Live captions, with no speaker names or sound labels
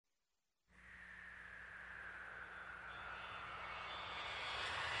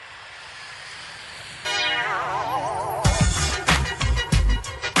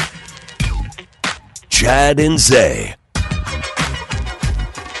Chad and Zay.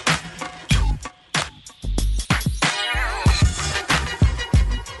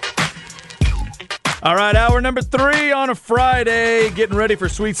 All right, hour number 3 on a Friday, getting ready for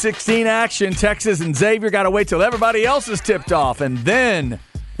Sweet 16 action. Texas and Xavier got to wait till everybody else is tipped off, and then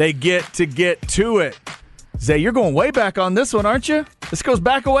they get to it. Zay, you're going way back on this one, aren't you? This goes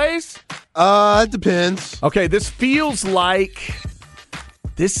back a ways? It depends. Okay, this feels like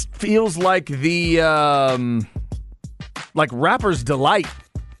the like Rapper's Delight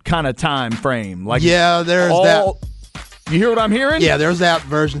kind of time frame. Like, yeah, there's that. You hear what I'm hearing? Yeah, there's that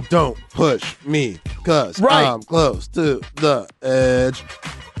version. Don't push me, cause I'm close to the edge.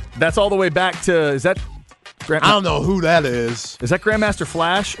 That's all the way back to, is that? I don't know who that is. Is that Grandmaster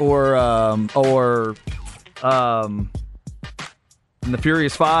Flash or in the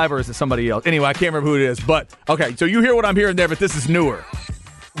Furious Five, or is it somebody else? Anyway, I can't remember who it is. But okay, so you hear what I'm hearing there, but this is newer.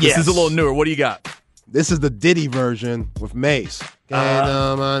 This is a little newer. What do you got? This is the Diddy version with Mace. Okay.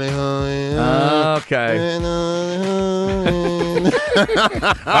 All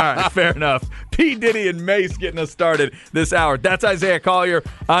right, fair enough. P. Diddy and Mace getting us started this hour. That's Isaiah Collier.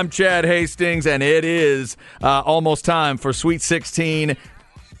 I'm Chad Hastings, and it is almost time for Sweet 16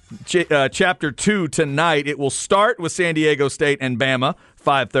 Chapter 2 tonight. It will start with San Diego State and Bama,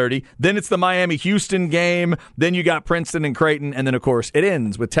 5:30. Then it's the Miami-Houston game. Then you got Princeton and Creighton. And then, of course, it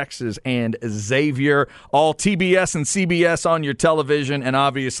ends with Texas and Xavier. All TBS and CBS on your television. And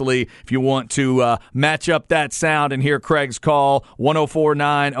obviously, if you want to match up that sound and hear Craig's call,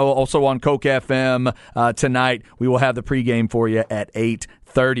 104.9, also on Coke FM tonight, we will have the pregame for you at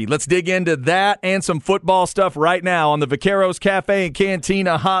 8:30. Let's dig into that and some football stuff right now on the Vaqueros Cafe and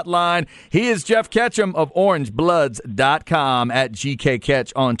Cantina hotline. He is Jeff Ketchum of OrangeBloods.com at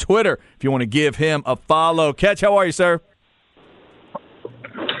GKCatch on Twitter if you want to give him a follow. Ketch, how are you, sir?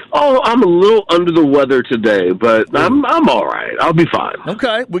 Oh, I'm a little under the weather today, but I'm all right. I'll be fine.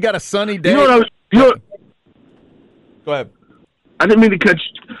 Okay, we got a sunny day. Go ahead. I didn't mean to cut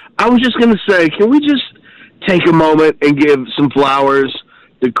you. I was just going to say, can we just take a moment and give some flowers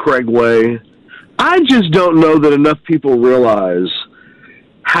to Craig Way? I just don't know that enough people realize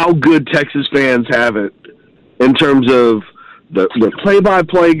how good Texas fans have it in terms of the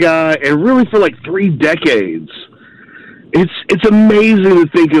play-by-play guy, and really for like 3 decades. It's amazing to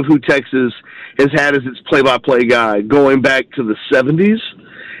think of who Texas has had as its play-by-play guy going back to the 70s.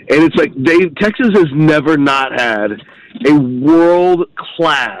 And it's like Texas has never not had a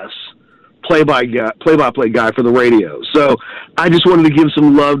world-class play-by-play guy for the radio. So I just wanted to give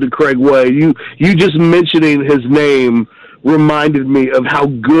some love to Craig Way. You just mentioning his name reminded me of how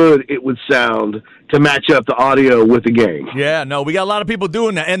good it would sound to match up the audio with the game. Yeah, no, we got a lot of people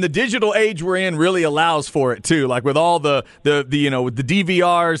doing that, and the digital age we're in really allows for it too. Like with all the you know, with the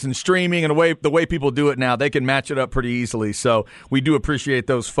DVRs and streaming and the way people do it now, they can match it up pretty easily. So we do appreciate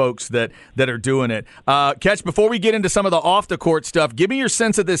those folks that are doing it. Catch, before we get into some of the off the court stuff, give me your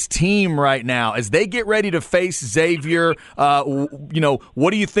sense of this team right now as they get ready to face Xavier. You know,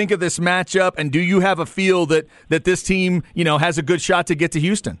 what do you think of this matchup, and do you have a feel that this team, you know, has a good shot to get to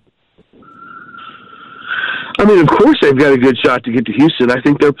Houston? I mean, of course they've got a good shot to get to Houston. I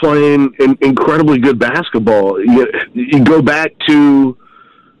think they're playing incredibly good basketball. You go back to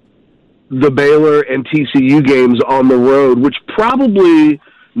the Baylor and TCU games on the road, which probably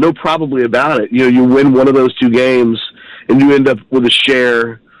about it. You know, you win one of those 2 games and you end up with a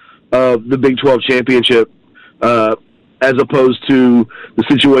share of the Big 12 championship, as opposed to the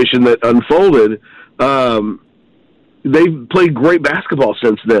situation that unfolded. They've played great basketball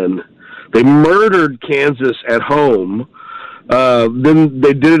since then. They murdered Kansas at home. Then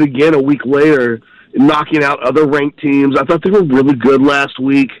they did it again a week later, knocking out other ranked teams. I thought they were really good last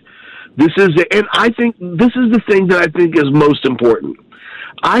week. And I think this is the thing that I think is most important.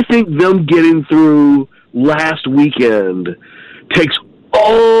 I think them getting through last weekend takes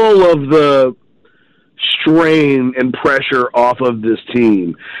all of the strain and pressure off of this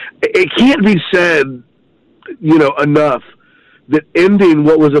team. It can't be said, you know, enough that ending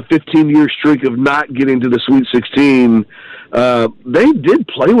what was a 15-year streak of not getting to the Sweet 16, they did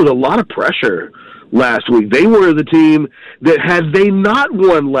play with a lot of pressure last week. They were the team that, had they not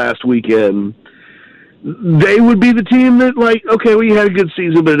won last weekend, they would be the team that, like, okay, well, you had a good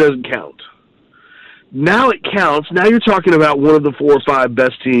season, but it doesn't count. Now it counts. Now you're talking about one of the 4 or 5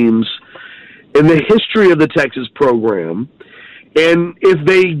 best teams in the history of the Texas program. And if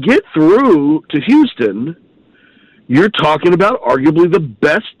they get through to Houston, you're talking about arguably the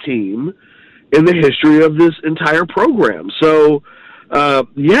best team in the history of this entire program. So,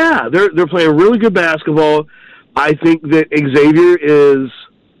 yeah, they're playing really good basketball. I think that Xavier is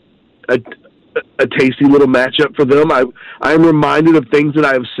a tasty little matchup for them. I'm reminded of things that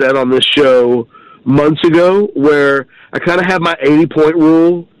I've said on this show months ago, where I kind of have my 80-point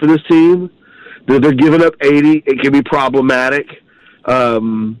rule for this team. They're giving up 80. It can be problematic. I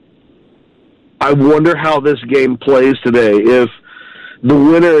wonder how this game plays today. If the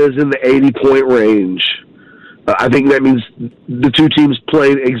winner is in the 80-point range, I think that means the two teams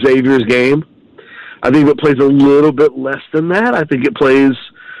played Xavier's game. I think if it plays a little bit less than that, I think it plays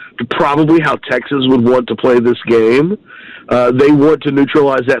probably how Texas would want to play this game. They want to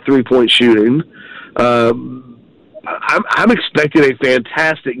neutralize that three-point shooting. I'm expecting a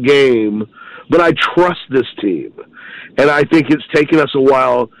fantastic game, but I trust this team. And I think it's taken us a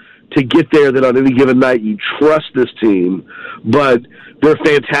while to get there, that on any given night you trust this team. But they're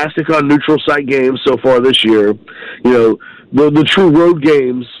fantastic on neutral site games so far this year. You know, the true road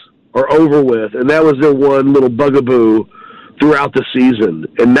games are over with, and that was their one little bugaboo throughout the season.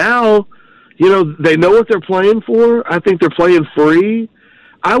 And now, you know, they know what they're playing for. I think they're playing free.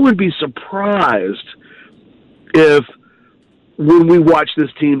 I would be surprised if, when we watch this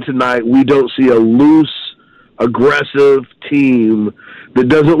team tonight, we don't see a loose, aggressive team that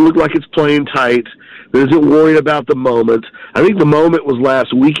doesn't look like it's playing tight, that isn't worried about the moment. I think the moment was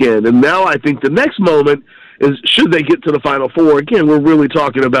last weekend, and now I think the next moment is, should they get to the Final Four. Again, we're really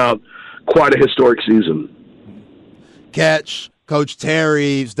talking about quite a historic season. Catch. Coach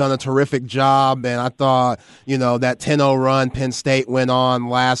Terry's done a terrific job, and I thought, you know, that 10-0 run Penn State went on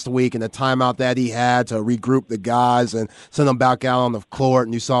last week and the timeout that he had to regroup the guys and send them back out on the court,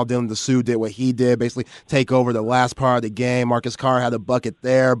 and you saw Dylan Dessou did what he did, basically take over the last part of the game. Marcus Carr had a bucket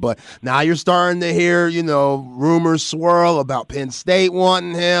there, but now you're starting to hear, you know, rumors swirl about Penn State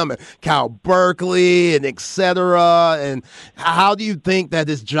wanting him and Cal Berkeley and et cetera. And how do you think that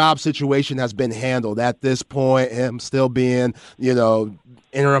this job situation has been handled at this point, him still being, you know,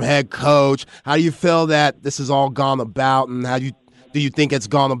 interim head coach? How do you feel that this has all gone about, and how do you think it's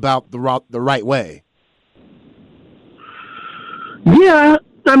gone about the right way? Yeah,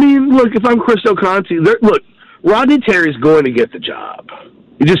 I mean, look, if I'm Chris Del Conte, look, Rodney Terry's going to get the job.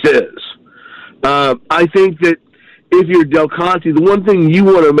 He just is. I think that if you're Del Conte, the one thing you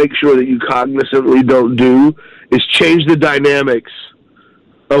want to make sure that you cognizantly don't do is change the dynamics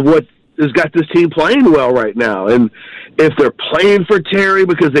of what has got this team playing well right now. And if they're playing for Terry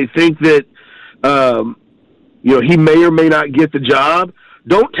because they think that, you know, he may or may not get the job,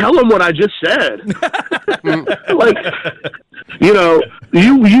 don't tell him what I just said. Like, you know,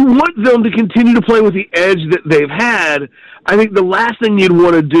 you want them to continue to play with the edge that they've had. I think the last thing you'd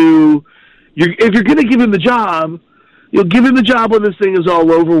want to do, if you're going to give him the job, you'll give him the job when this thing is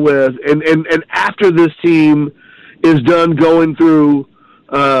all over with, and after this team is done going through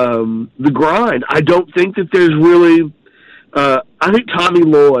the grind. I don't think that there's really I think Tommy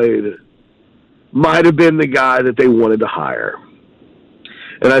Lloyd might have been the guy that they wanted to hire.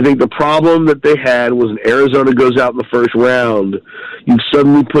 And I think the problem that they had was, when Arizona goes out in the first round, you've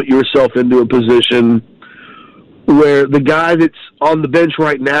suddenly put yourself into a position where the guy that's on the bench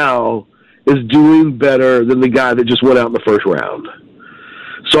right now is doing better than the guy that just went out in the first round.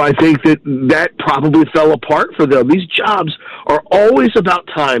 So I think that probably fell apart for them. These jobs are always about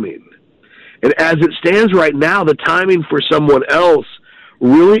timing. And as it stands right now, the timing for someone else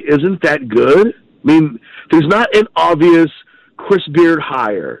really isn't that good. I mean, there's not an obvious Chris Beard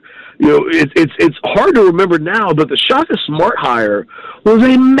hire. You know, it's hard to remember now, but the Shaka Smart hire was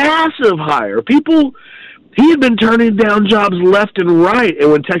a massive hire. He had been turning down jobs left and right,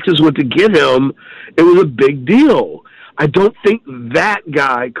 and when Texas went to get him, it was a big deal. I don't think that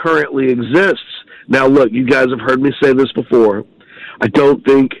guy currently exists. Now, look, you guys have heard me say this before. I don't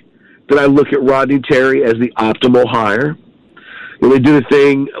think that I look at Rodney Terry as the optimal hire. You know, they did a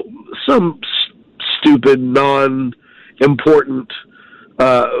thing, some stupid, non-important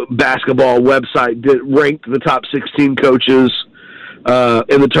basketball website ranked the top 16 coaches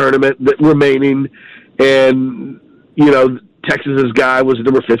in the tournament remaining, and, you know, Texas's guy was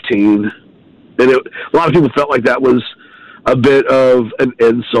number 15. And a lot of people felt like that was a bit of an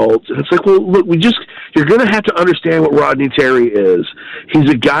insult. And it's like, well, look, you're going to have to understand what Rodney Terry is. He's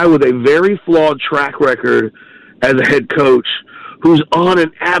a guy with a very flawed track record as a head coach who's on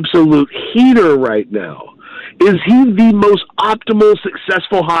an absolute heater right now. Is he the most optimal,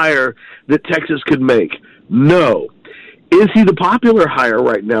 successful hire that Texas could make? No. Is he the popular hire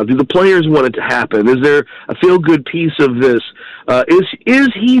right now? Do the players want it to happen? Is there a feel-good piece of this? Is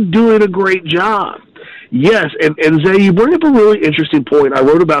he doing a great job? Yes, and Zay, you bring up a really interesting point. I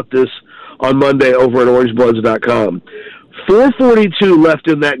wrote about this on Monday over at orangebloods.com. 4:42 left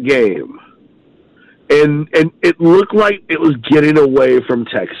in that game, and it looked like it was getting away from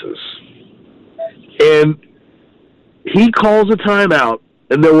Texas. And he calls a timeout,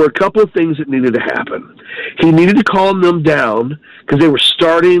 and there were a couple of things that needed to happen. He needed to calm them down because they were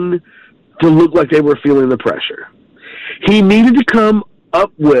starting to look like they were feeling the pressure. He needed to come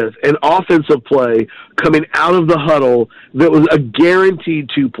up with an offensive play coming out of the huddle that was a guaranteed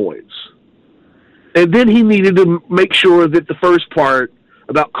 2 points. And then he needed to make sure that the first part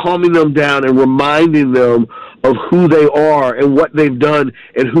about calming them down and reminding them of who they are and what they've done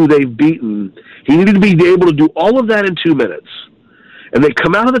and who they've beaten, he needed to be able to do all of that in 2 minutes. And they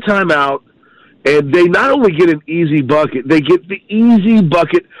come out of the timeout, and they not only get an easy bucket, they get the easy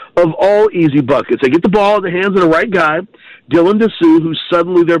bucket of all easy buckets. They get the ball in the hands of the right guy, Dylan DeSue, who's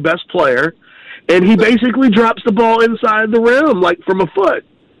suddenly their best player, and he basically drops the ball inside the rim, like from a foot.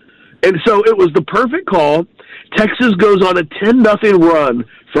 And so it was the perfect call. Texas goes on a 10-0 run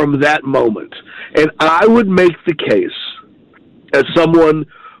from that moment. And I would make the case, as someone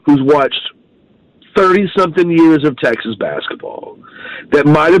who's watched 30-something years of Texas basketball, that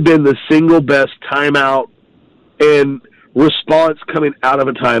might have been the single best timeout and response coming out of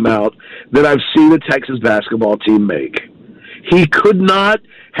a timeout that I've seen a Texas basketball team make. He could not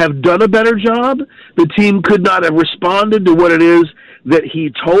have done a better job. The team could not have responded to what it is that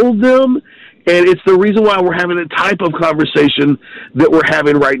he told them, and it's the reason why we're having a type of conversation that we're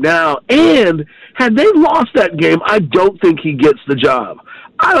having right now. And had they lost that game, I don't think he gets the job.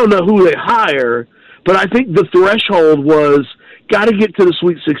 I don't know who they hire, but I think the threshold was got to get to the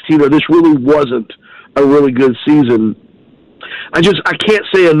Sweet 16, or this really wasn't a really good season. I can't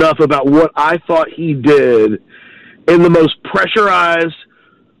say enough about what I thought he did in the most pressurized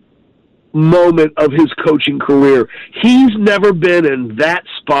moment of his coaching career. He's never been in that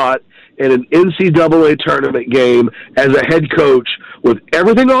spot in an NCAA tournament game as a head coach with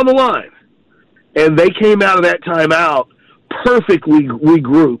everything on the line. And they came out of that timeout perfectly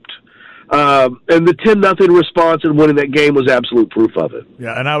regrouped. And the 10-0 response and winning that game was absolute proof of it.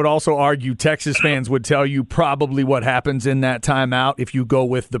 Yeah, and I would also argue Texas fans would tell you probably what happens in that timeout if you go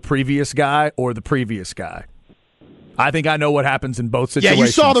with the previous guy or the previous guy. I think I know what happens in both situations. Yeah,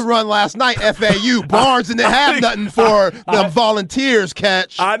 you saw the run last night, FAU. Barnes didn't have nothing for the Volunteers,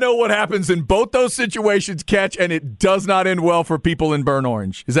 Catch. I know what happens in both those situations, Catch, and it does not end well for people in Burnt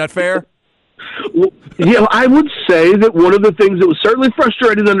Orange. Is that fair? Well, yeah, I would say that one of the things that was certainly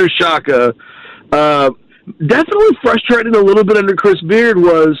frustrating under Shaka, definitely frustrating a little bit under Chris Beard,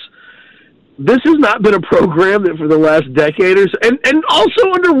 was this has not been a program that for the last decade or so, and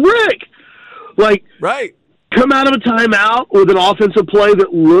also under Rick, like, right, come out of a timeout with an offensive play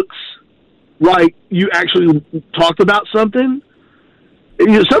that looks like you actually talked about something.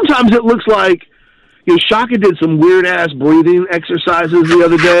 Sometimes it looks like, Shaka did some weird-ass breathing exercises the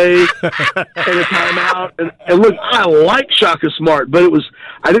other day in a timeout. And look, I like Shaka Smart, but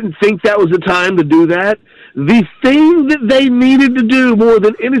I didn't think that was the time to do that. The thing that they needed to do more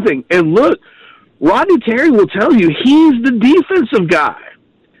than anything, and look, Rodney Terry will tell you, he's the defensive guy.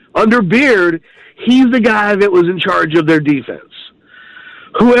 Under Beard, he's the guy that was in charge of their defense.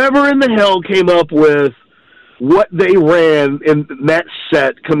 Whoever in the hell came up with what they ran in that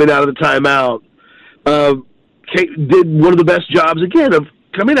set coming out of the timeout did one of the best jobs, again, of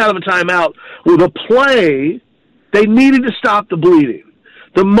coming out of a timeout with a play. They needed to stop the bleeding.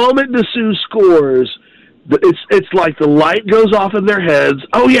 The moment DeSue scores, it's like the light goes off in their heads.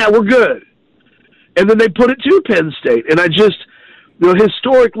 Oh, yeah, we're good. And then they put it to Penn State. And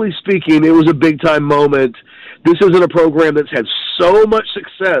historically speaking, it was a big-time moment. This isn't a program that's had so much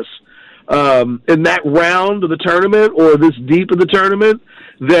success in that round of the tournament or this deep in the tournament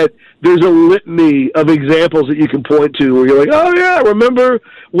that there's a litany of examples that you can point to where you're like, oh, yeah, remember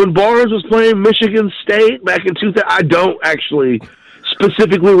when Barnes was playing Michigan State back in 2000? I don't actually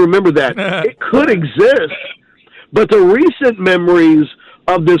specifically remember that. It could exist, but the recent memories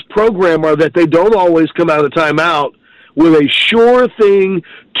of this program are that they don't always come out of the timeout with a sure thing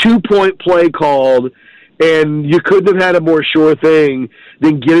 2-point play called, and you couldn't have had a more sure thing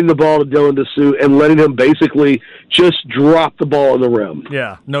than getting the ball to Dylan DeSue and letting him basically just drop the ball in the rim.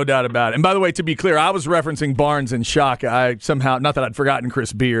 Yeah, no doubt about it. And by the way, to be clear, I was referencing Barnes and Shaka. I somehow, not that I'd forgotten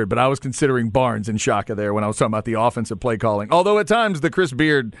Chris Beard, but I was considering Barnes and Shaka there when I was talking about the offensive play calling. Although at times the Chris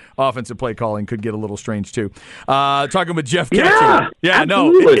Beard offensive play calling could get a little strange too. Talking with Jeff Ketchum. Yeah,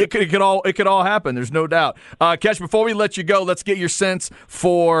 absolutely. No, it could all happen. There's no doubt. Ketch, before we let you go, let's get your sense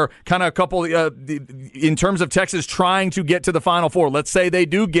for kind of a couple in terms of Texas trying to get to the Final Four. Let's say they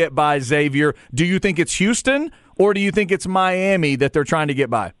do get by Xavier. Do you think it's Houston or do you think it's Miami that they're trying to get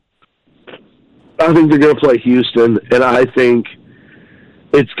by? I think they're going to play Houston, and I think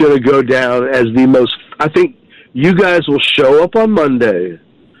it's going to go down as the most – I think you guys will show up on Monday,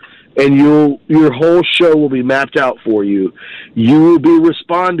 and your whole show will be mapped out for you. You will be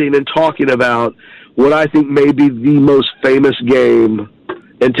responding and talking about what I think may be the most famous game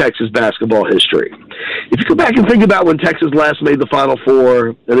in Texas basketball history. If you go back and think about when Texas last made the Final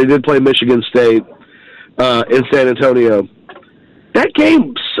Four, and they did play Michigan State in San Antonio, that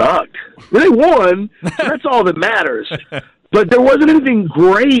game sucked. They won, so that's all that matters. But there wasn't anything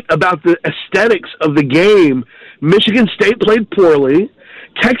great about the aesthetics of the game. Michigan State played poorly.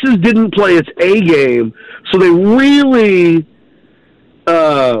 Texas didn't play its A game, so they really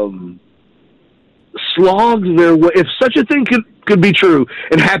slogged their way. If such a thing could be true,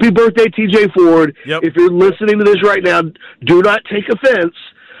 and happy birthday, TJ Ford. Yep. If you're listening to this right now, do not take offense.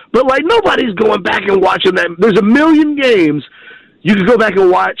 But, like, nobody's going back and watching that. There's a million games you could go back and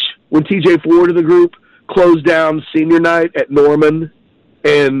watch when TJ Ford of the group closed down senior night at Norman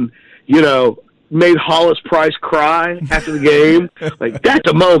and, made Hollis Price cry after the game. Like, that's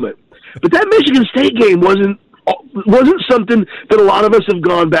a moment. But that Michigan State game wasn't something that a lot of us have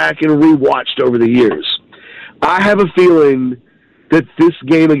gone back and rewatched over the years. I have a feeling that this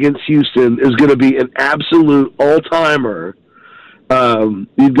game against Houston is going to be an absolute all-timer.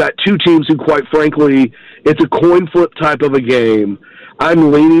 You've got two teams who, quite frankly, it's a coin flip type of a game.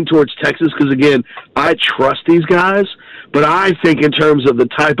 I'm leaning towards Texas because, again, I trust these guys, but I think in terms of the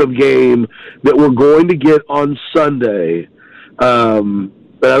type of game that we're going to get on Sunday, and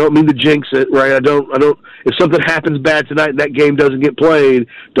I don't mean to jinx it, right? I don't. If something happens bad tonight and that game doesn't get played,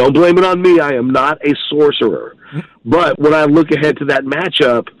 don't blame it on me. I am not a sorcerer. But when I look ahead to that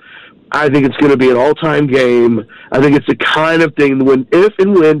matchup, I think it's going to be an all-time game. I think it's the kind of thing if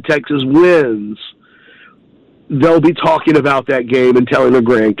and when Texas wins, they'll be talking about that game and telling their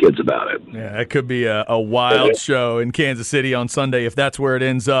grandkids about it. Yeah, it could be a wild show in Kansas City on Sunday if that's where it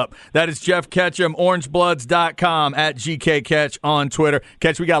ends up. That is Jeff Ketchum, orangebloods.com, at GKCatch on Twitter.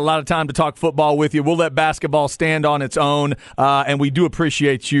 Ketch, we got a lot of time to talk football with you. We'll let basketball stand on its own, and we do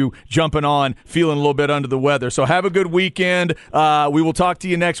appreciate you jumping on, feeling a little bit under the weather. So have a good weekend. We will talk to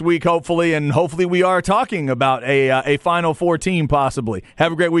you next week, hopefully, and hopefully we are talking about a Final Four team possibly.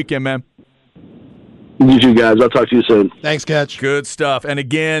 Have a great weekend, man. You too, guys. I'll talk to you soon. Thanks, Catch. Good stuff. And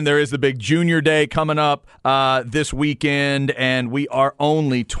again, there is the big Junior Day coming up this weekend, and we are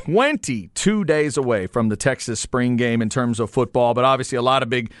only 22 days away from the Texas spring game in terms of football, but obviously a lot of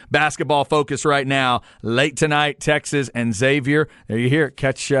big basketball focus right now. Late tonight, Texas and Xavier. There you hear it.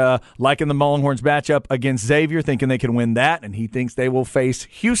 Catch liking the Longhorns matchup against Xavier, thinking they can win that, and he thinks they will face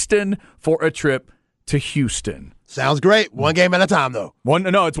Houston for a trip to Houston. Sounds great. One game at a time, though.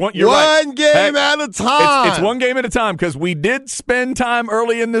 It's one. You're right. One game at a time. It's one game at a time because we did spend time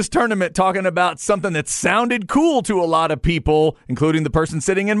early in this tournament talking about something that sounded cool to a lot of people, including the person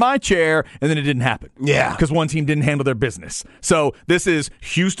sitting in my chair, and then it didn't happen. Yeah. Because one team didn't handle their business. So this is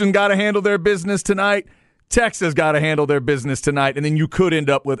Houston got to handle their business tonight. Texas got to handle their business tonight, and then you could end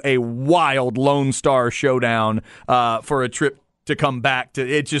up with a wild Lone Star showdown for a trip to come back to.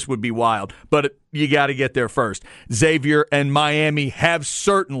 It just would be wild, but you got to get there first. Xavier and Miami have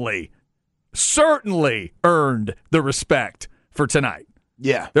certainly earned the respect for tonight.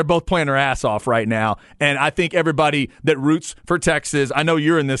 Yeah. They're both playing their ass off right now, and I think everybody that roots for Texas, I know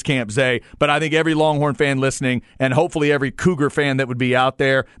you're in this camp, Zay, but I think every Longhorn fan listening, and hopefully every Cougar fan that would be out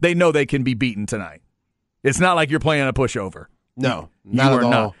there, they know they can be beaten tonight. It's not like you're playing a pushover. No, not at all.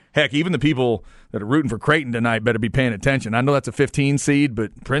 Not. Heck, even the people that are rooting for Creighton tonight better be paying attention. I know that's a 15 seed,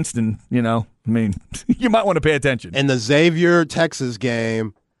 but Princeton, you might want to pay attention. In the Xavier-Texas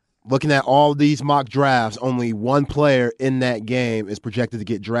game, looking at all these mock drafts, only one player in that game is projected to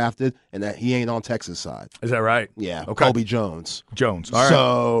get drafted, and that he ain't on Texas' side. Is that right? Yeah, okay. Kobe Jones. All right.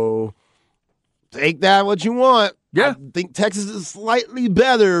 So take that what you want. Yeah. I think Texas is slightly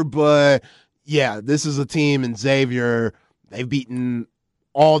better, but, yeah, this is a team in Xavier. They've beaten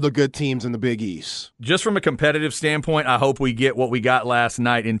all the good teams in the Big East. Just from a competitive standpoint, I hope we get what we got last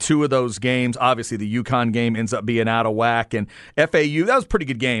night in two of those games. Obviously, the UConn game ends up being out of whack, and FAU, that was a pretty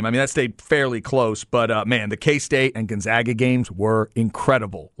good game. I mean, that stayed fairly close, but, man, the K-State and Gonzaga games were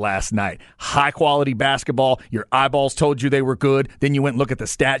incredible last night. High-quality basketball. Your eyeballs told you they were good. Then you went and look at the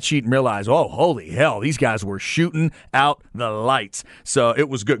stat sheet and realized, oh, holy hell, these guys were shooting out the lights. So it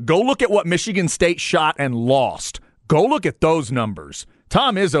was good. Go look at what Michigan State shot and lost. Go look at those numbers.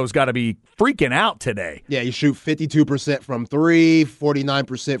 Tom Izzo's got to be freaking out today. Yeah, you shoot 52% from three,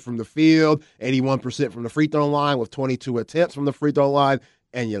 49% from the field, 81% from the free throw line with 22 attempts from the free throw line,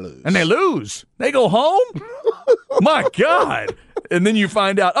 and you lose. And they lose. They go home? My God. And then you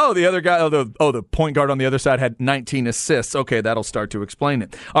find out, the other guy, the point guard on the other side had 19 assists. Okay, that'll start to explain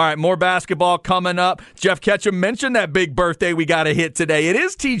it. All right, more basketball coming up. Jeff Ketchum mentioned that big birthday we got to hit today. It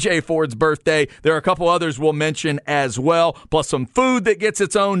is TJ Ford's birthday. There are a couple others we'll mention as well, plus some food that gets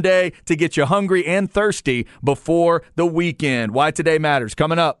its own day to get you hungry and thirsty before the weekend. Why Today Matters,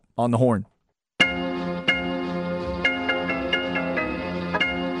 coming up on The Horn.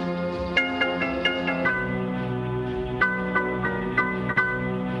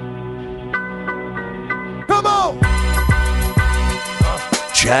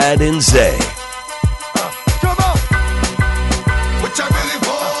 Chad and Zay. Come on. What you really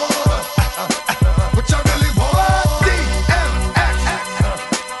want? What you really want? DMX.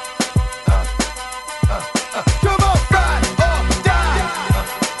 Come on, ride or die.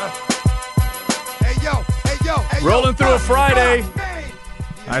 Hey yo, hey yo, hey yo. Rolling through a Friday.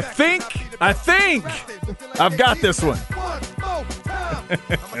 I think I've got this one.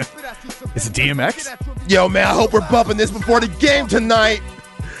 Is it DMX? Yo, man, I hope we're bumping this before the game tonight.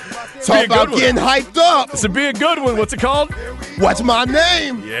 Talk about getting hyped up. This would be a good one. What's it called? What's my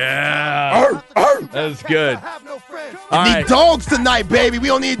name? Yeah. That's good. All Need right. dogs tonight, baby. We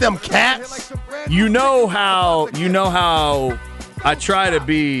don't need them cats. You know how I try to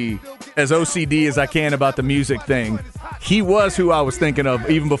be as OCD as I can about the music thing. He was who I was thinking of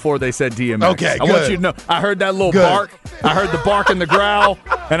even before they said DMX. Okay, I want you to know. I heard that little bark. I heard the bark and the growl,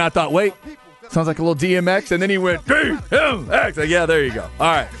 and I thought, wait, sounds like a little DMX. And then he went, DMX. Yeah, there you go. All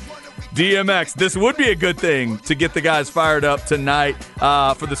right. DMX. This would be a good thing to get the guys fired up tonight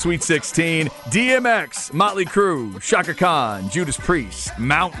for the Sweet 16. DMX, Motley Crue, Shaka Khan, Judas Priest,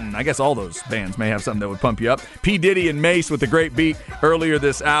 Mountain. I guess all those bands may have something that would pump you up. P. Diddy and Mace with a great beat earlier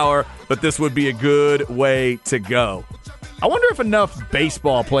this hour, but this would be a good way to go. I wonder if enough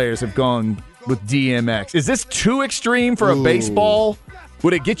baseball players have gone with DMX. Is this too extreme for a baseball?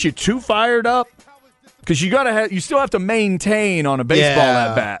 Would it get you too fired up? Because you still have to maintain on a baseball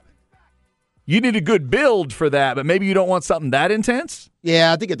at bat. You need a good build for that, but maybe you don't want something that intense?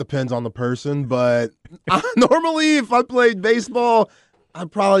 Yeah, I think it depends on the person, but normally if I played baseball, I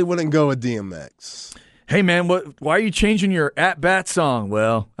probably wouldn't go with DMX. Hey, man, why are you changing your at-bat song?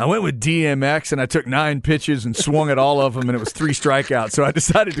 Well, I went with DMX, and I took 9 pitches and swung at all of them, and it was 3 strikeouts, so I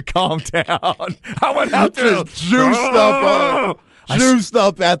decided to calm down. I went out there. Juiced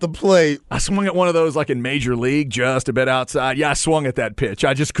up at the plate. I swung at one of those like in Major League, just a bit outside. Yeah, I swung at that pitch.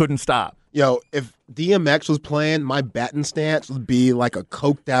 I just couldn't stop. Yo, if DMX was playing, my batting stance would be like a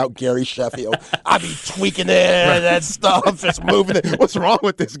coked out Gary Sheffield. I'd be tweaking it and that stuff, just moving it. What's wrong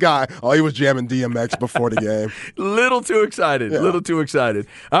with this guy? Oh, he was jamming DMX before the game. Little too excited. Little too excited.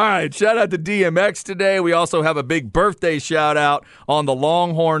 All right, shout out to DMX today. We also have a big birthday shout out on the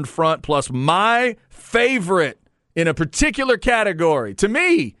Longhorn front, plus my favorite in a particular category. To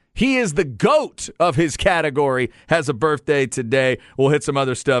me, he is the GOAT of his category, has a birthday today. We'll hit some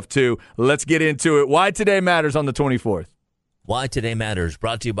other stuff, too. Let's get into it. Why Today Matters on the 24th. Why Today Matters,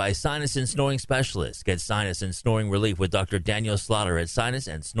 brought to you by Sinus and Snoring Specialists. Get sinus and snoring relief with Dr. Daniel Slaughter at Sinus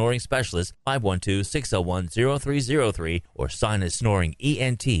and Snoring Specialists, 512-601-0303 or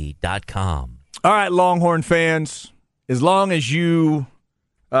sinussnoringent.com. All right, Longhorn fans, as long as you,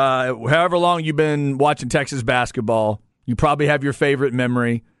 however long you've been watching Texas basketball, you probably have your favorite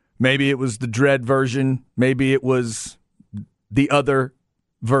memory. Maybe it was the Dread version. Maybe it was the other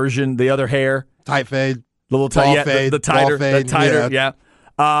version, the other hair. Tight fade. Little fade, the tighter, fade, the tighter, yeah.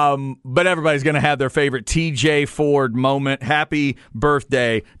 But everybody's going to have their favorite TJ Ford moment. Happy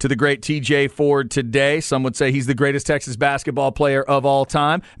birthday to the great TJ Ford today. Some would say he's the greatest Texas basketball player of all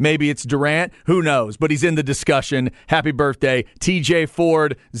time. Maybe it's Durant. Who knows? But he's in the discussion. Happy birthday, TJ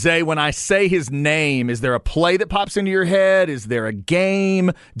Ford. Zay, when I say his name, is there a play that pops into your head? Is there a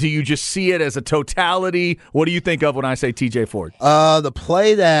game? Do you just see it as a totality? What do you think of when I say TJ Ford? The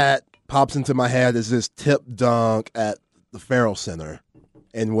play that pops into my head is this tip dunk at the Farrell Center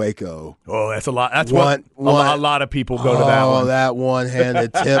in Waco. Oh, that's a lot. That's a lot of people go to that one. Oh, that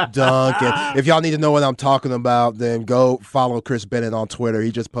one-handed tip dunk. And if y'all need to know what I'm talking about, then go follow Chris Bennett on Twitter.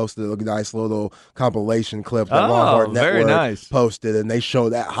 He just posted a nice little compilation clip that Longhorn Network posted, and they show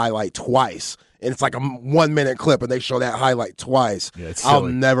that highlight twice. And it's like a 1-minute clip, and they show that highlight twice. Yeah, I'll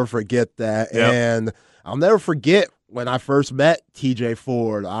never forget that. Yep. And I'll never forget when I first met TJ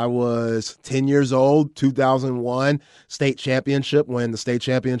Ford. I was 10 years old, 2001, state championship, when the state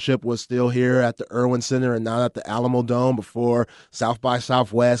championship was still here at the Irwin Center and not at the Alamo Dome before South by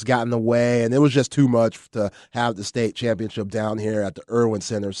Southwest got in the way. And it was just too much to have the state championship down here at the Irwin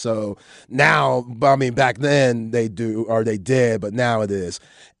Center. So now, I mean, back then they did, but now it is.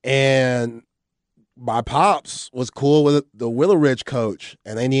 And my pops was cool with the Willow Ridge coach,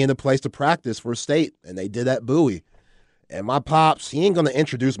 and they needed a place to practice for state, and they did at Bowie. And my pops, he ain't going to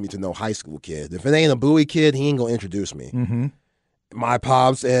introduce me to no high school kid. If it ain't a Bowie kid, he ain't going to introduce me. Mm-hmm. My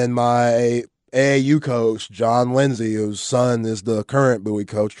pops and my AAU coach, John Lindsay, whose son is the current Bowie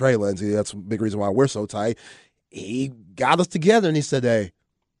coach, Trey Lindsay, that's a big reason why we're so tight, he got us together, and he said, hey,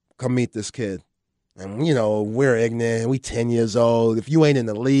 come meet this kid. And, you know, we're ignorant. We 10 years old. If you ain't in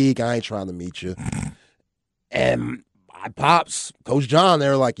the league, I ain't trying to meet you. And my pops, Coach John, they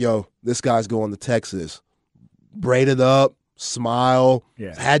were like, yo, this guy's going to Texas. Braided up, smile,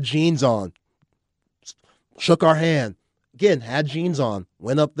 had jeans on. Shook our hand. Again, had jeans on.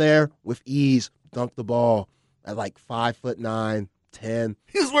 Went up there with ease, dunked the ball at like 5'9", 10.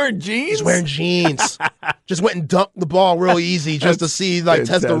 He was wearing jeans? He's wearing jeans. Just went and dunked the ball real easy just to see, like,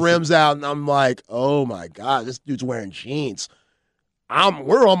 test the rims out. And I'm like, oh, my God, this dude's wearing jeans.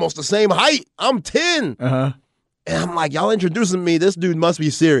 We're almost the same height. I'm 10. Uh-huh. And I'm like, y'all introducing me. This dude must be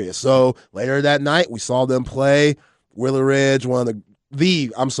serious. So later that night, we saw them play. Willow Ridge,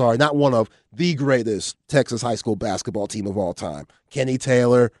 the greatest Texas high school basketball team of all time. Kenny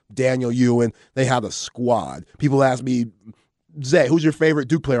Taylor, Daniel Ewan. They had a squad. People ask me, Zay, who's your favorite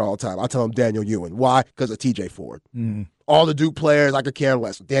Duke player all the time? I tell them Daniel Ewan. Why? Because of TJ Ford. Mm. All the Duke players, I could care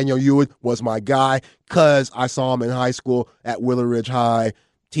less. Daniel Ewan was my guy because I saw him in high school at Willow Ridge High.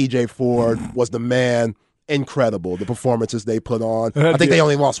 TJ Ford was the man. Incredible, the performances they put on. I think they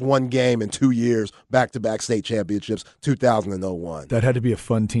only lost one game in 2 years, back-to-back state championships, 2000 and 01. That had to be a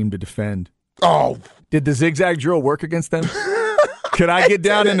fun team to defend. Oh. Did the zigzag drill work against them? Could I get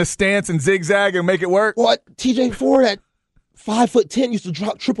down in a stance and zigzag and make it work? What? TJ Ford at 5'10" used to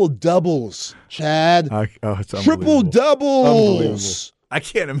drop triple doubles, Chad. It's triple doubles. I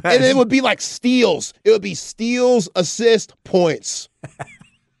can't imagine. And it would be like steals. It would be steals, assist, points.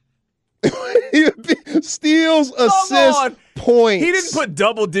 Steals, assist, points. He didn't put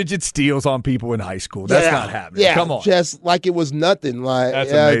double-digit steals on people in high school. That's not happening. Yeah, come on. Just like it was nothing. Like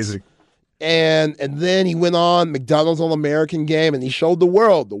that's amazing. And then he went on McDonald's All-American game, and he showed the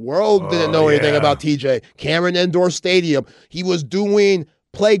world. The world didn't know anything about TJ. Cameron Indoor Stadium. He was doing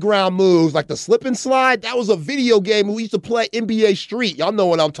playground moves like the slip and slide. That was a video game we used to play NBA Street. Y'all know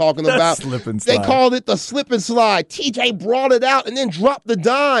what I'm talking about. Slip and slide. They called it the slip and slide. TJ brought it out and then dropped the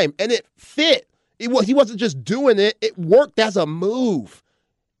dime, and it fit. He wasn't just doing it. It worked as a move.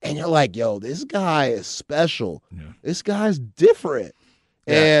 And you're like, yo, this guy is special. Yeah. This guy's different.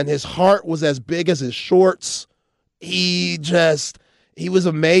 Yeah. And his heart was as big as his shorts. He was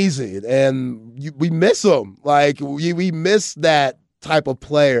amazing. And we miss him. Like, we miss that type of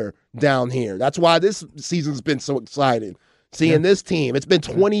player down here. That's why this season's been so exciting. Seeing this team. It's been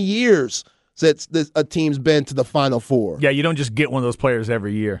 20 years since a team's been to the Final Four. Yeah, you don't just get one of those players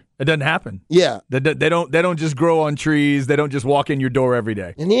every year. It doesn't happen. Yeah. They don't just grow on trees. They don't just walk in your door every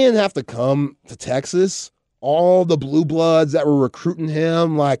day. And he didn't have to come to Texas. All the blue bloods that were recruiting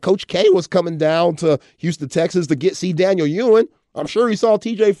him, like Coach K was coming down to Houston, Texas to see Daniel Ewan. I'm sure he saw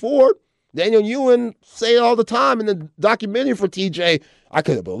TJ Ford. Daniel Ewan say it all the time in the documentary for TJ. I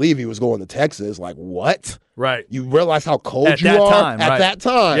couldn't believe he was going to Texas. Like, what? Right. You realize how cold at you that are time, at right. that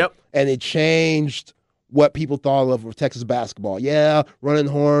time. Yep. And it changed what people thought of Texas basketball. Yeah, running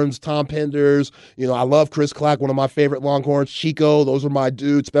horns, Tom Penders. You know, I love Chris Clack, one of my favorite Longhorns. Chico, those are my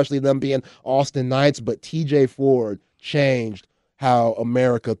dudes, especially them being Austin Knights. But TJ Ford changed how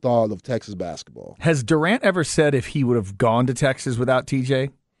America thought of Texas basketball. Has Durant ever said if he would have gone to Texas without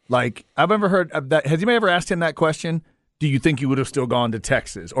TJ? Like, I've never heard of that. Has anybody ever asked him that question? Do you think you would have still gone to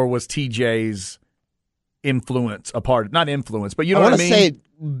Texas? Or was TJ's influence a part? Not influence, but you know what I mean? I want to say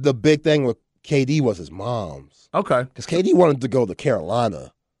the big thing with KD was his mom's. Okay. Because KD wanted to go to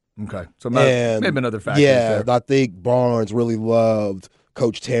Carolina. Okay. So maybe another factor. Yeah, I think Barnes really loved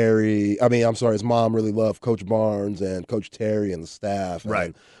Coach Terry. His mom really loved Coach Barnes and Coach Terry and the staff. Right.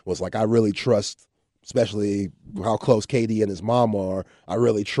 And was like, I really trust, especially how close KD and his mom are, I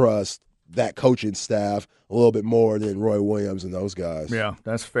really trust that coaching staff a little bit more than Roy Williams and those guys. Yeah,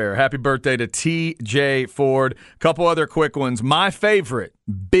 that's fair. Happy birthday to TJ Ford. Couple other quick ones. My favorite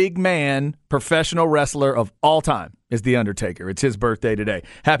big man professional wrestler of all time is The Undertaker. It's his birthday today.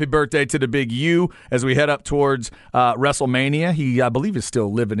 Happy birthday to the Big U as we head up towards WrestleMania. He, I believe, is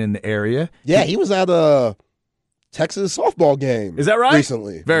still living in the area. Yeah, he was at Texas softball game. Is that right?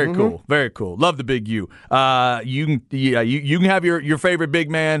 Recently. Very cool. Very cool. Love the Big U. You can have your favorite big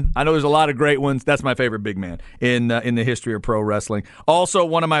man. I know there's a lot of great ones. That's my favorite big man in the history of pro wrestling. Also,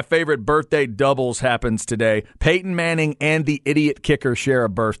 one of my favorite birthday doubles happens today. Peyton Manning and the idiot kicker share a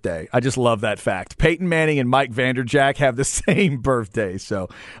birthday. I just love that fact. Peyton Manning and Mike Vanderjagt have the same birthday, so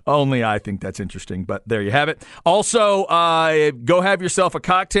only I think that's interesting, but there you have it. Also, go have yourself a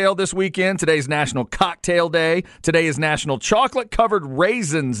cocktail this weekend. Today's National Cocktail Day. Today is National Chocolate-Covered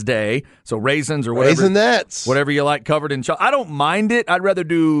Raisins Day. So raisins or whatever. Raisinets. Whatever you like covered in chocolate. I don't mind it. I'd rather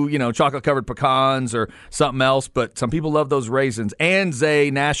do, chocolate-covered pecans or something else, but some people love those raisins. And Zay,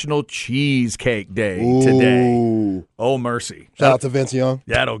 National Cheesecake Day today. Oh, mercy. Shout out to Vince Young.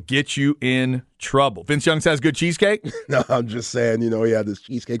 That'll get you in trouble. Vince Young says good cheesecake? No, I'm just saying, he had this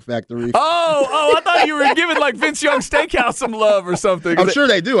cheesecake factory. Oh, I thought you were giving Vince Young Steakhouse some love or something. I'm sure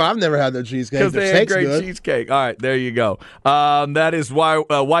they do. I've never had their cheesecake. Because they had great cheesecake. All right, there you go. That is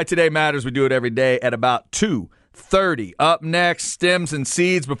why Today Matters. We do it every day at about 2:30. Up next, stems and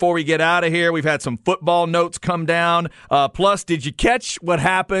seeds. Before we get out of here, we've had some football notes come down. Plus, did you catch what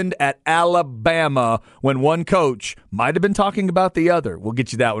happened at Alabama when one coach might have been talking about the other? We'll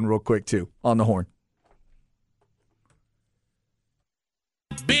get you that one real quick, too, on the horn.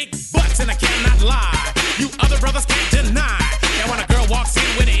 Big butts and I cannot lie. You other brothers can't deny. And when a girl walks in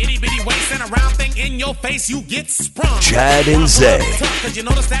with an itty bitty waist and a round thing in your face, you get sprung. Chad and Zay. Cause you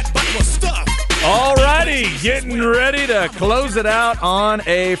notice that butt was stuffed. All righty, getting ready to close it out on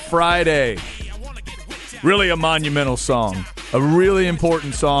a Friday. Really a monumental song. A really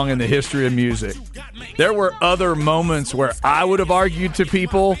important song in the history of music. There were other moments where I would have argued to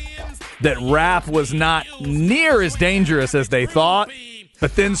people that rap was not near as dangerous as they thought,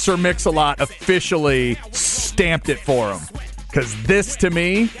 but then Sir Mix-a-Lot officially stamped it for him. Because this, to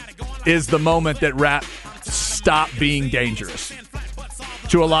me, is the moment that rap stopped being dangerous.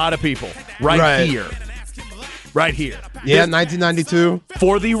 To a lot of people. Right here. Right here. Yeah, 1992.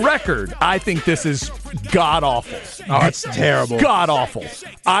 For the record, I think this is god-awful. Oh, it's terrible. God-awful.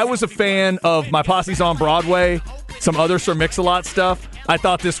 I was a fan of My Posse's on Broadway, some other Sir Mix-a-Lot stuff. I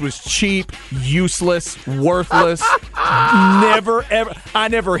thought this was cheap, useless, worthless. I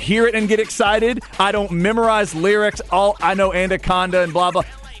never hear it and get excited. I don't memorize lyrics. All I know Anaconda and blah, blah.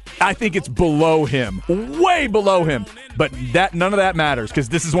 I think it's below him, way below him. But none of that matters because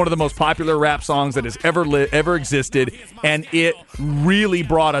this is one of the most popular rap songs that has ever existed, and it really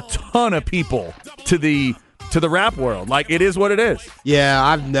brought a ton of people to the rap world. Like, it is what it is. Yeah,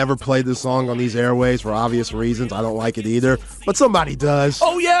 I've never played this song on these airways for obvious reasons. I don't like it either, but somebody does.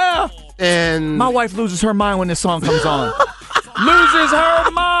 Oh, yeah. And my wife loses her mind when this song comes on. Loses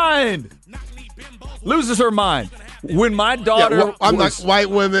her mind. Loses her mind. When my daughter I'm like,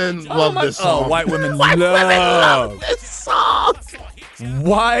 white women love this song. Oh, white women love this song.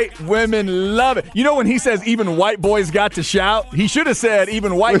 White women love it. You know when he says even white boys got to shout? He should have said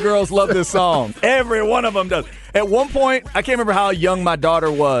even white girls love this song. Every one of them does. At one point, I can't remember how young my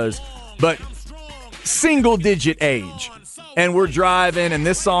daughter was, but single-digit age. And we're driving, and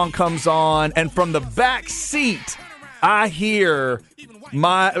this song comes on, and from the back seat, I hear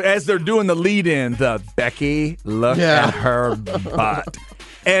as they're doing the lead-in, the Becky, look at her butt.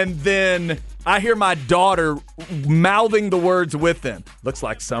 And then I hear my daughter mouthing the words with them. Looks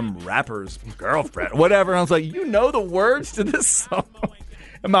like some rapper's girlfriend, whatever. And I was like, you know the words to this song?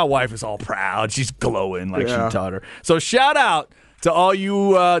 And my wife is all proud. She's glowing like she taught her. So shout out to all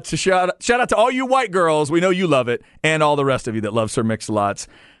you shout out to all you white girls. We know you love it, and all the rest of you that love Sir Mix-a-Lot's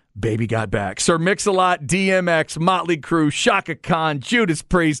Baby Got Back. Sir Mix-a-Lot, DMX, Motley Crue, Shaka Khan, Judas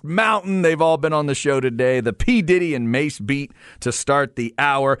Priest, Mountain. They've all been on the show today. The P. Diddy and Mace beat to start the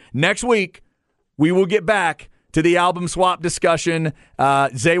hour. Next week, we will get back to the album swap discussion.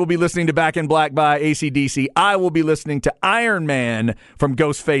 Zay will be listening to Back in Black by AC/DC. I will be listening to Iron Man from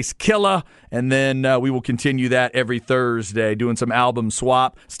Ghostface Killah. And then we will continue that every Thursday, doing some album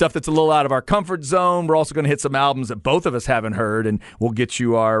swap, stuff that's a little out of our comfort zone. We're also going to hit some albums that both of us haven't heard, and we'll get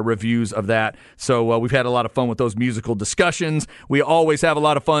you our reviews of that. So we've had a lot of fun with those musical discussions. We always have a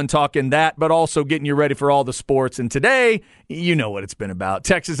lot of fun talking that, but also getting you ready for all the sports. And today, you know what it's been about.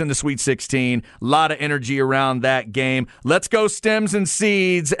 Texas in the Sweet 16, a lot of energy around that game. Let's go stems and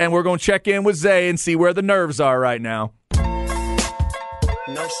seeds, and we're going to check in with Zay and see where the nerves are right now.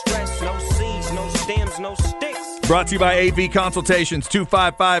 No stress, no seeds, no stems, no sticks. Brought to you by AV Consultations,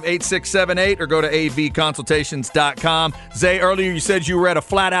 255-8678, or go to avconsultations.com. Zay, earlier you said you were at a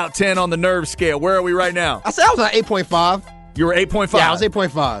flat-out 10 on the nerve scale. Where are we right now? I said I was at 8.5. You were 8.5? Yeah, I was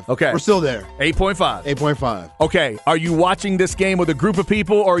 8.5. Okay. We're still there. 8.5. 8.5. Okay. Are you watching this game with a group of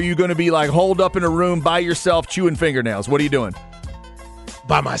people, or are you going to be like holed up in a room by yourself chewing fingernails? What are you doing?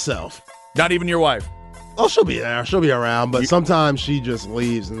 By myself. Not even your wife? Oh, she'll be there. She'll be around. But sometimes she just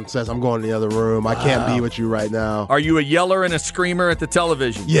leaves and says, I'm going to the other room. I can't be with you right now. Are you a yeller and a screamer at the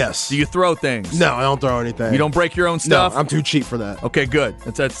television? Yes. Do you throw things? No, I don't throw anything. You don't break your own stuff? No, I'm too cheap for that. Okay, good.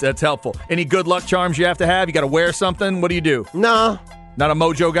 That's helpful. Any good luck charms you have to have? You got to wear something? What do you do? Nah. Not a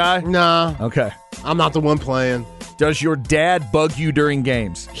mojo guy? Nah. Okay. I'm not the one playing. Does your dad bug you during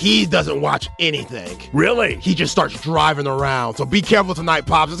games? He doesn't watch anything. Really? He just starts driving around. So be careful tonight,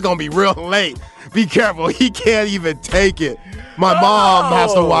 Pops. It's going to be real late. Be careful. He can't even take it. My mom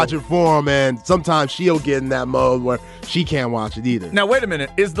has to watch it for him, and sometimes she'll get in that mode where she can't watch it either. Now, wait a minute.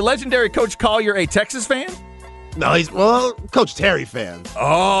 Is the legendary Coach Collier a Texas fan? No, he's, Coach Terry fan.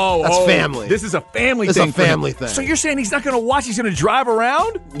 That's family. This is a family It's thing. a family thing. So you're saying he's not going to watch? He's going to drive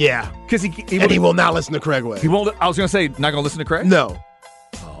around? Yeah. Because he will not listen to Craig Way. He won't. I was going to say, not going to listen to Craig? No.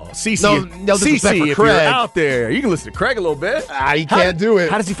 CC, No disrespect for if Craig. you're out there, you can listen to Craig a little bit. He can't do it.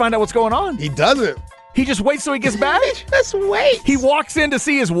 How does he find out what's going on? He doesn't. He just waits till he gets back? Just wait. He walks in to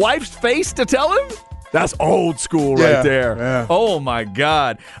see his wife's face to tell him? That's old school right there. Yeah. Oh, my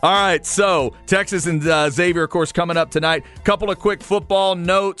God. All right, so Texas and Xavier, of course, coming up tonight. Couple of quick football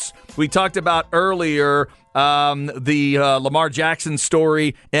notes. We talked about earlier the Lamar Jackson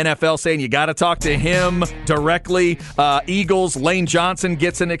story, NFL saying you got to talk to him directly. Eagles, Lane Johnson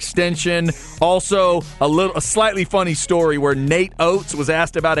gets an extension. Also, a slightly funny story where Nate Oates was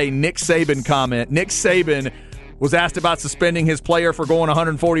asked about a Nick Saban comment. Nick Saban was asked about suspending his player for going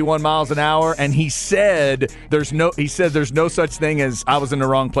 141 miles an hour, and he said there's no such thing as I was in the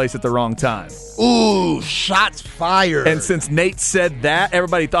wrong place at the wrong time. Ooh, shots fired. And since Nate said that,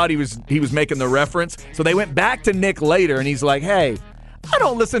 everybody thought he was making the reference. So they went back to Nick later, and he's like, hey, I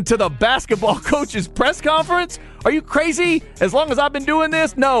don't listen to the basketball coach's press conference. Are you crazy? As long as I've been doing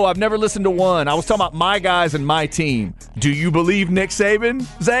this? No, I've never listened to one. I was talking about my guys and my team. Do you believe Nick Saban,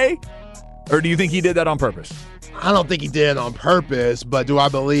 Zay? Or do you think he did that on purpose? I don't think he did it on purpose, but do I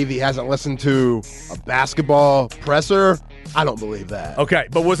believe he hasn't listened to a basketball presser? I don't believe that. Okay,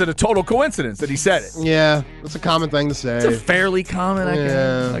 but was it a total coincidence that he said it? Yeah, it's a common thing to say. It's a fairly common,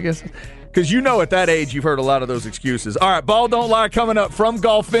 I guess. Because at that age, you've heard a lot of those excuses. All right, Ball Don't Lie coming up from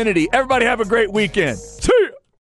Golfinity. Everybody have a great weekend. See ya.